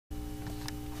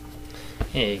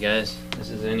Hey guys, this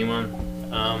is Anyone.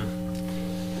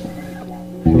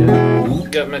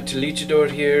 Got my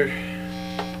Talichador here,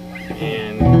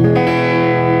 and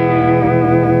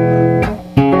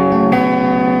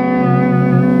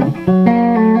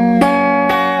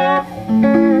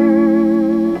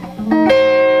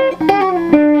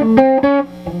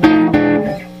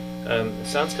it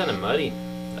sounds kind of muddy.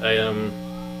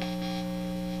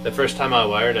 The first time I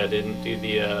wired, I didn't do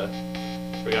the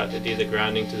forgot to do the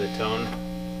grounding to the tone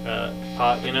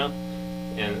pot, you know,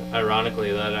 and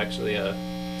ironically that actually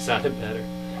sounded better.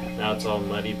 Now it's all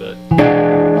muddy, but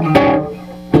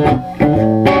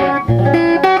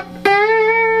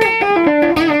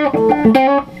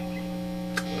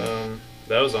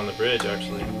that was on the bridge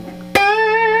actually.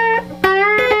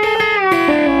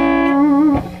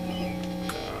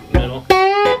 Middle.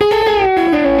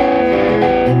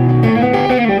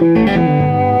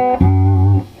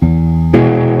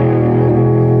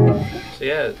 So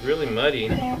yeah, it's really muddy.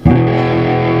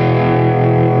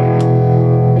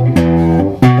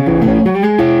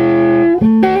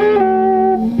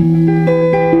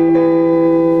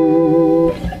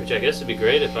 Which I guess would be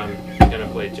great if I'm gonna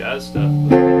play jazz stuff.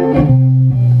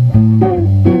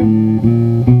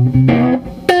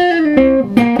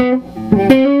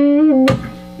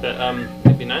 But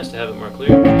it'd be nice to have it more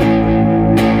clear.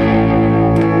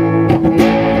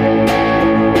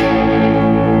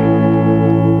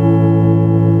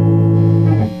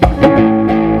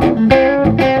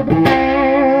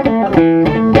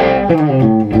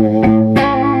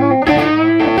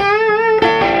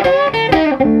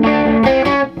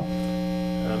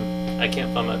 I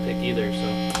can't find my pick either, so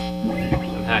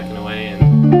I'm hacking away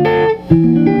and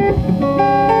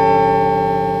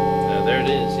there it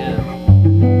is, yeah.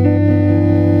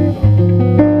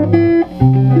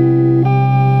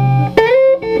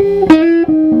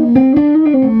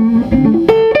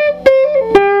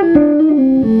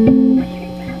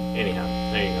 Anyhow,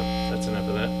 there you go. That's enough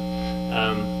of that.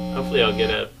 Hopefully I'll get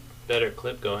a better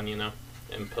clip going, you know,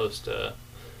 and post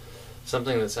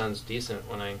something that sounds decent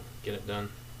when I get it done.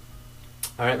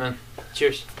 Alright, man.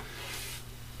 Cheers.